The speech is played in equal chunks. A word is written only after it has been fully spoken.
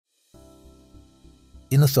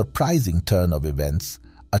In a surprising turn of events,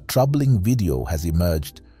 a troubling video has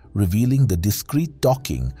emerged revealing the discreet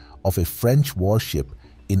docking of a French warship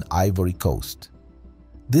in Ivory Coast.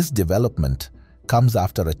 This development comes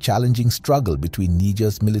after a challenging struggle between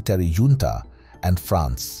Niger's military junta and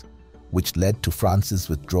France, which led to France's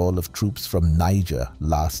withdrawal of troops from Niger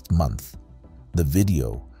last month. The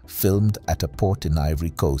video, filmed at a port in Ivory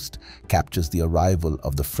Coast, captures the arrival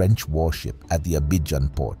of the French warship at the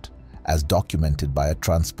Abidjan port, as documented by a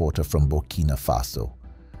transporter from Burkina Faso.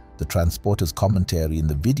 The transporter's commentary in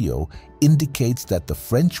the video indicates that the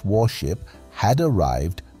French warship had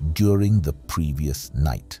arrived during the previous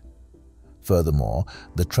night. Furthermore,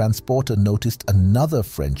 the transporter noticed another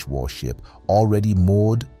French warship already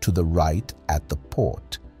moored to the right at the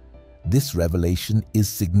port. This revelation is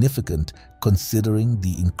significant considering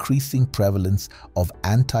the increasing prevalence of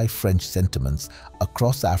anti-French sentiments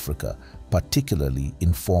across Africa, particularly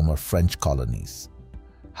in former French colonies.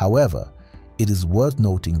 However, it is worth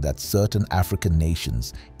noting that certain African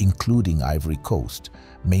nations, including Ivory Coast,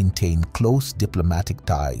 maintain close diplomatic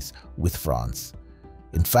ties with France.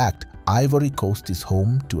 In fact, Ivory Coast is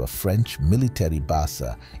home to a French military base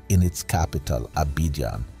in its capital,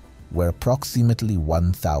 Abidjan, where approximately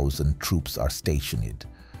 1,000 troops are stationed.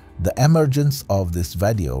 The emergence of this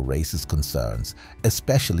video raises concerns,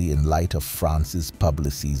 especially in light of France's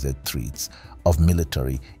publicized threats of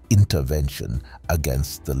military intervention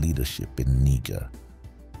against the leadership in Niger.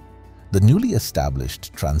 The newly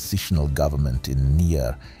established transitional government in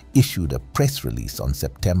Niger issued a press release on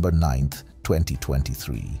September 9,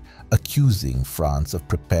 2023, accusing France of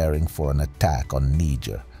preparing for an attack on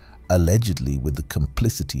Niger, allegedly with the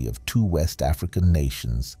complicity of two West African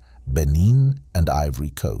nations, Benin and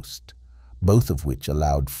Ivory Coast, both of which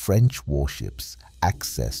allowed French warships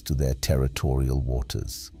access to their territorial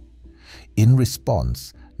waters. In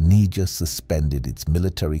response, Niger suspended its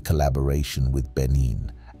military collaboration with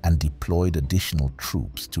Benin and deployed additional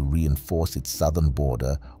troops to reinforce its southern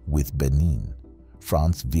border with Benin.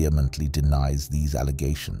 France vehemently denies these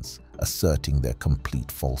allegations, asserting their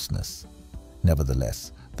complete falseness.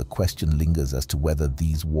 Nevertheless, the question lingers as to whether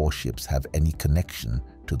these warships have any connection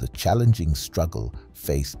to the challenging struggle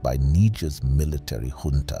faced by Niger's military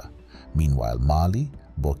junta. Meanwhile, Mali,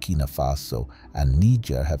 Burkina Faso, and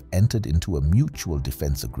Niger have entered into a mutual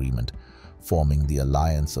defense agreement, forming the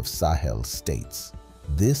Alliance of Sahel States.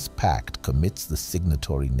 This pact commits the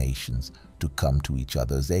signatory nations to come to each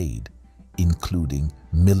other's aid, including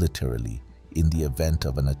militarily, in the event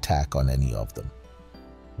of an attack on any of them.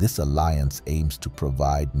 This alliance aims to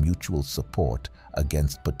provide mutual support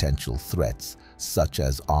against potential threats such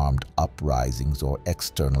as armed uprisings or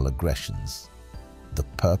external aggressions. The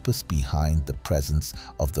purpose behind the presence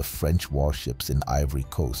of the French warships in Ivory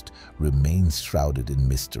Coast remains shrouded in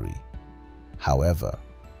mystery. However,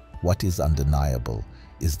 what is undeniable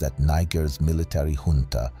is that Niger's military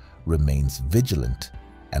junta remains vigilant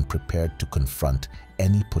and prepared to confront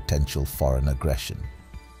any potential foreign aggression.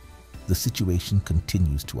 The situation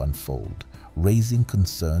continues to unfold, raising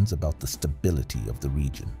concerns about the stability of the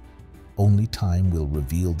region. Only time will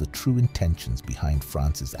reveal the true intentions behind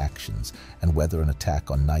France's actions and whether an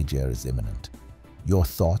attack on Niger is imminent. Your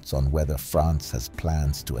thoughts on whether France has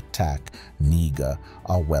plans to attack Niger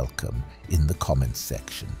are welcome in the comments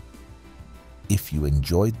section. If you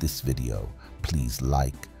enjoyed this video, please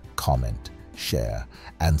like, comment, share,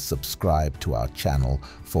 and subscribe to our channel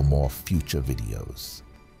for more future videos.